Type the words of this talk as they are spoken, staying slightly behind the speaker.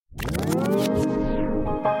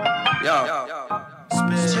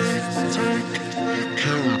Take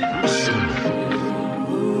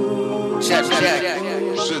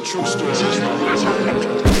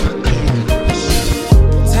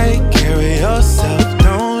care of yourself,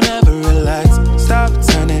 don't ever relax. Stop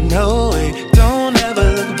turning away, don't ever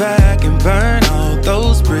look back and burn all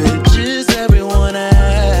those bridges everyone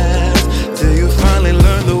has. Till you finally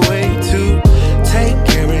learn the way to take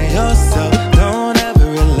care of yourself, don't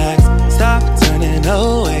ever relax. Stop turning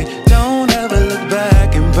away, don't ever look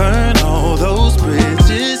back and burn all those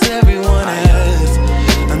bridges everyone has.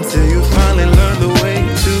 Until you finally learn the way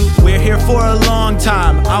to. We're here for a long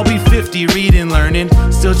time, I'll be 50 reading, learning.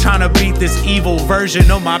 Still trying to beat this evil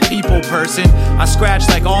version of my people person. I scratch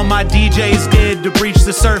like all my DJs did to breach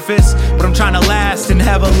the surface, but I'm trying to last and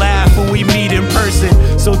have a laugh when we meet in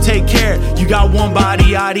person. So take care, you got one body,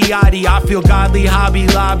 yaddy yaddy. I feel godly, Hobby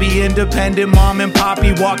Lobby, independent, mom and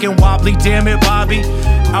poppy, walking wobbly, damn it Bobby.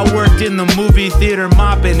 I worked in the movie theater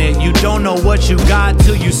mopping it. You don't know what you got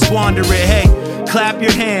till you squander it. Hey, clap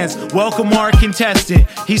your hands, welcome our contestant.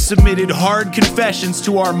 He submitted hard confessions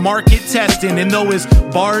to our market testing, and though his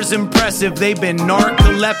bar's impressive, they've been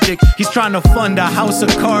narcoleptic. He's trying to fund a house of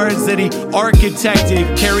cards that he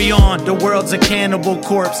architected. Carry on, the world's a cannibal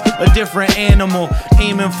corpse, a different animal,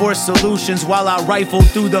 aiming for solutions while I rifle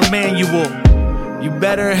through the manual. You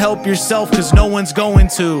better help yourself, cause no one's going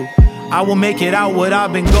to. I will make it out what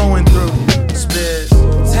I've been going through. Spose.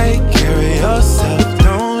 Take care of yourself,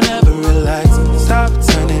 don't ever relax. Stop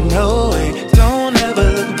turning away, don't ever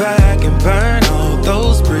look back and burn all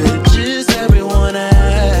those bridges everyone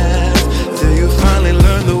has. Till you finally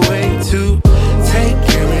learn the way to take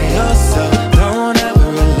care of yourself, don't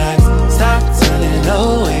ever relax. Stop turning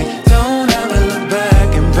away, don't ever look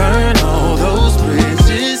back and burn all those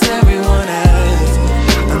bridges everyone has.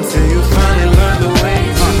 Until you finally learn the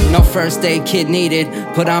way to. No first aid kit needed,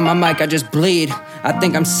 put on my mic, I just bleed. I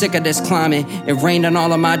think I'm sick of this climate. It rained on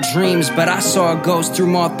all of my dreams, but I saw a ghost through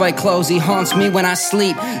mothbite clothes. He haunts me when I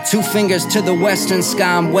sleep. 2 fingers to the western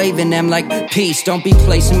sky, I'm waving them like peace. Don't be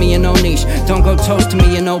placing me in no niche, don't go toasting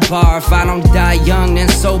me in no bar. If I don't die young, then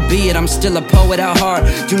so be it. I'm still a poet at heart.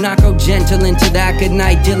 Do not go gentle into that good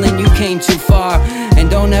night, Dylan, you came too far.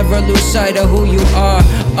 And don't ever lose sight of who you are.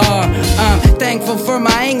 I'm thankful for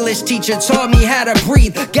my English teacher, taught me how to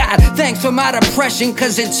breathe. God, thanks for my depression,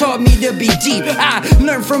 cause it taught me to be deep. I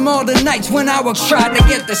learned from all the nights when I was trying to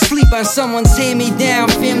get to sleep on someone's hand-me-down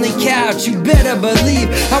family couch. You better believe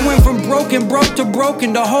I went from broke to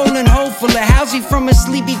broken to whole and hopeful. A housey from a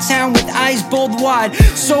sleepy town with eyes bold wide,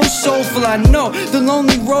 so soulful. I know the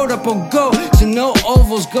lonely road up will go to no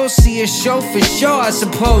ovals. Go see a show for sure, I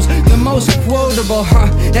suppose. The most quotable,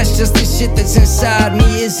 that's just the shit that's inside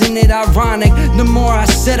me. Isn't it ironic? The more I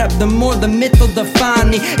set up, the more the myth will define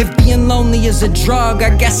me. If being lonely is a drug,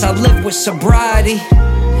 I guess I live with sobriety,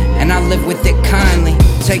 and I live with it kindly.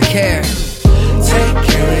 Take care. Take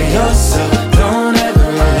care of yourself, don't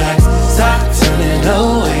ever relax. Stop turning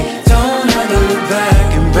away, don't ever look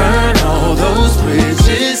back and burn all those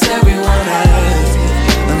bridges everyone has.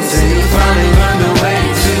 Until you finally learn the way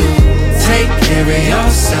to take care of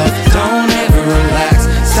yourself, don't ever relax.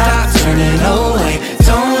 Stop turning away,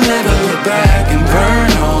 don't ever look back and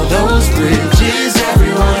burn all those bridges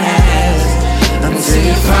everyone has. Until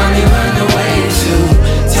you finally learn the way to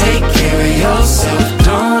take care of yourself,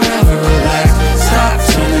 don't ever relax. Stop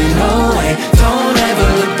turning away, don't ever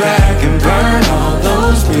look back and burn all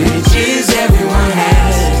those bridges everyone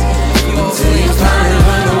has. Until you finally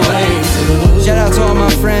learn the way to. Shout out to all my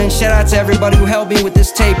friends, shout out to everybody who helped me with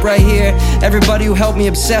this tape right here. Everybody who helped me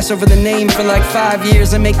obsess over the name for like 5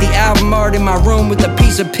 years and make the album art in my room with a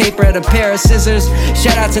piece of paper and a pair of scissors.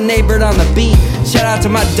 Shout out to Neighbor on the beat, shout out to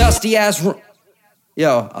my dusty ass room.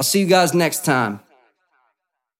 Yo, I'll see you guys next time.